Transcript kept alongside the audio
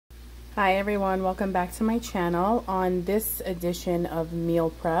Hi everyone, welcome back to my channel. On this edition of Meal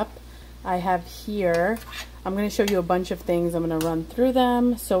Prep, I have here, I'm going to show you a bunch of things. I'm going to run through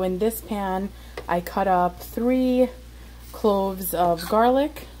them. So in this pan, I cut up 3 cloves of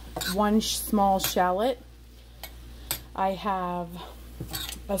garlic, 1 small shallot. I have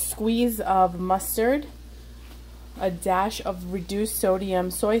a squeeze of mustard, a dash of reduced sodium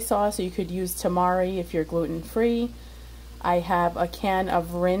soy sauce, so you could use tamari if you're gluten-free. I have a can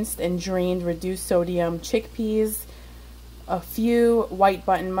of rinsed and drained reduced sodium chickpeas, a few white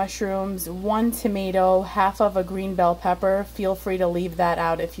button mushrooms, 1 tomato, half of a green bell pepper. Feel free to leave that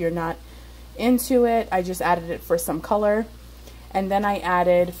out if you're not into it. I just added it for some color. And then I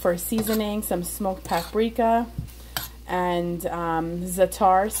added, for seasoning, some smoked paprika and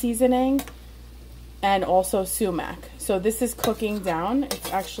za'atar seasoning, and also sumac. So this is cooking down.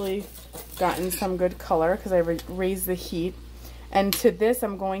 It's actually gotten some good color because I raised the heat. And to this,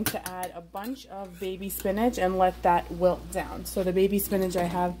 I'm going to add a bunch of baby spinach and let that wilt down. So the baby spinach I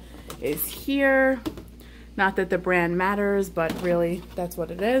have is here. Not that the brand matters, but really that's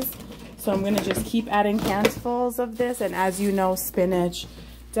what it is. So I'm going to just keep adding handfuls of this. And as you know, spinach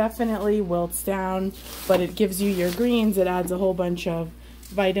definitely wilts down, but it gives you your greens. It adds a whole bunch of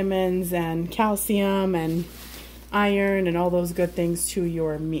vitamins and calcium and iron and all those good things to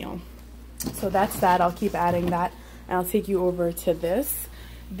your meal. So that's that. I'll keep adding that, and I'll take you over to this.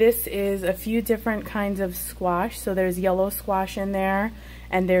 This is a few different kinds of squash. So there's yellow squash in there,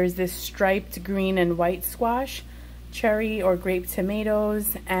 and there's this striped green and white squash, cherry or grape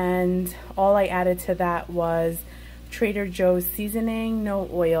tomatoes, and all I added to that was Trader Joe's seasoning, no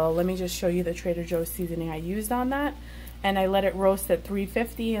oil. Let me just show you the Trader Joe's seasoning I used on that. And I let it roast at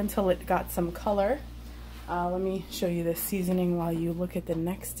 350 until it got some color. Let me show you the seasoning while you look at the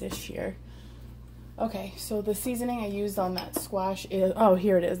next dish here. Okay, so the seasoning I used on that squash is, oh,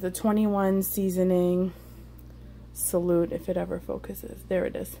 here it is, the 21 seasoning Salute, if it ever focuses. There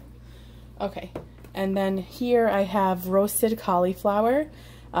it is. Okay, and then here I have roasted cauliflower.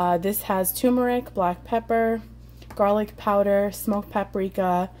 This has turmeric, black pepper, garlic powder, smoked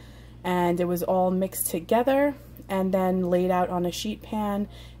paprika, and it was all mixed together and then laid out on a sheet pan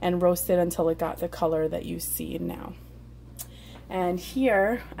and roasted until it got the color that you see now. And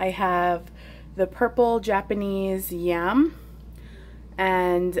here I have the purple Japanese yam,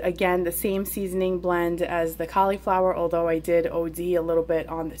 and again the same seasoning blend as the cauliflower, although I did OD a little bit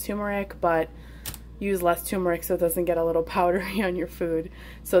on the turmeric, but use less turmeric so it doesn't get a little powdery on your food.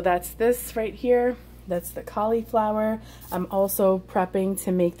 So that's this right here. That's the cauliflower. I'm also prepping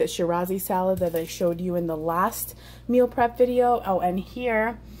to make the Shirazi salad that I showed you in the last meal prep video. Oh, and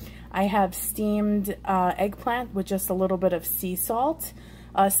here I have steamed eggplant with just a little bit of sea salt,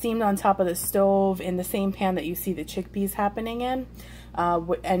 steamed on top of the stove in the same pan that you see the chickpeas happening in,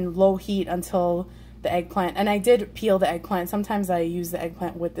 and low heat until the eggplant. And I did peel the eggplant. Sometimes I use the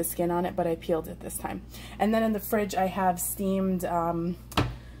eggplant with the skin on it, but I peeled it this time. And then in the fridge I have steamed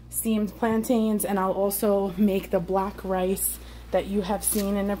plantains, and I'll also make the black rice that you have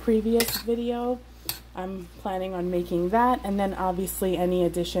seen in a previous video. I'm planning on making that, and then obviously any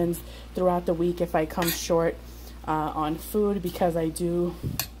additions throughout the week if I come short on food, because I do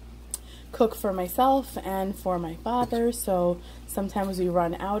cook for myself and for my father, so sometimes we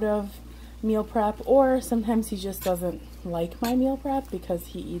run out of meal prep, or sometimes he just doesn't like my meal prep because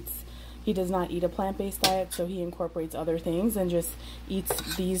he does not eat a plant-based diet, so he incorporates other things and just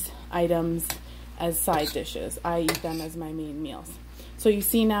eats these items as side dishes. I eat them as my main meals. So you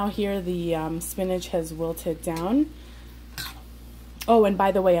see now here the spinach has wilted down. Oh, and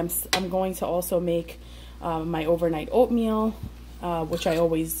by the way, I'm going to also make my overnight oatmeal, which I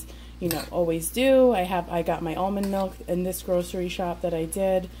always do. I got my almond milk in this grocery shop that I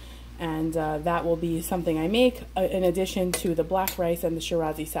did. And that will be something I make in addition to the black rice and the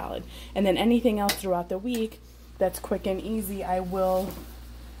Shirazi salad. And then anything else throughout the week that's quick and easy, I will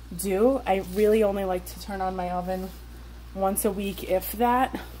do. I really only like to turn on my oven once a week, if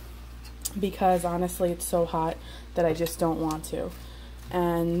that, because honestly it's so hot that I just don't want to.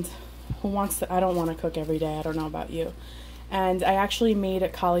 And who wants to? I don't want to cook every day. I don't know about you. And I actually made a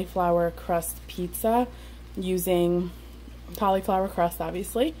cauliflower crust pizza using cauliflower crust,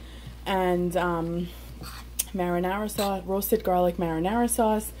 obviously, and marinara sauce, roasted garlic marinara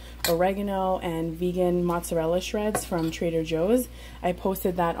sauce, oregano, and vegan mozzarella shreds from Trader Joe's. I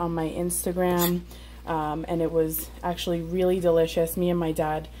posted that on my Instagram, and it was actually really delicious. Me and my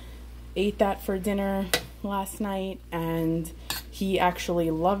dad ate that for dinner last night, and he actually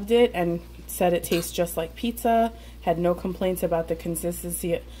loved it and said it tastes just like pizza, had no complaints about the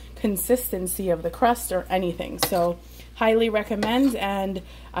consistency of the crust or anything. So highly recommend, and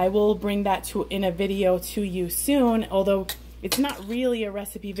I will bring that in a video to you soon, although it's not really a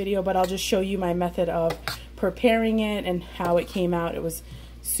recipe video, but I'll just show you my method of preparing it and how it came out. It was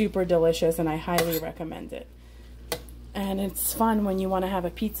super delicious and I highly recommend it. And it's fun when you want to have a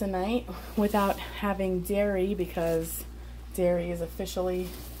pizza night without having dairy, because dairy is officially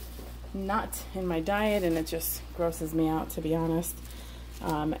not in my diet and it just grosses me out, to be honest.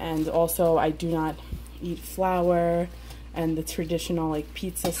 And also I do not eat flour and the traditional like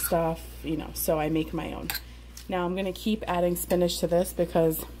pizza stuff, you know, so I make my own. Now I'm gonna keep adding spinach to this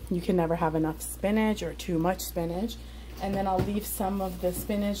because you can never have enough spinach or too much spinach. And then I'll leave some of the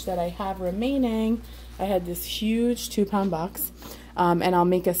spinach that I have remaining. I had this huge 2-pound box, and I'll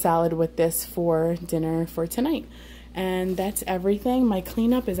make a salad with this for dinner for tonight. And that's everything. My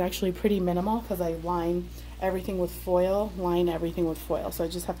cleanup is actually pretty minimal because I line everything with foil, So I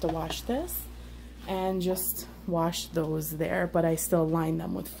just have to wash this and just wash those there, but I still line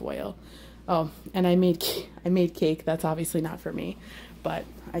them with foil. Oh, and I made cake. That's obviously not for me, but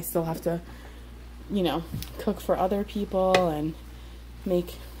I still have to, you know, cook for other people and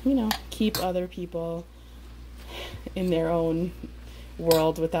make, you know, keep other people in their own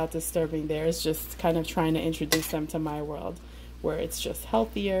world without disturbing theirs. Just kind of trying to introduce them to my world where it's just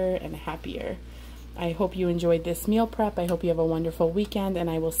healthier and happier. I hope you enjoyed this meal prep. I hope you have a wonderful weekend, and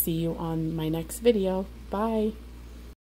I will see you on my next video. Bye.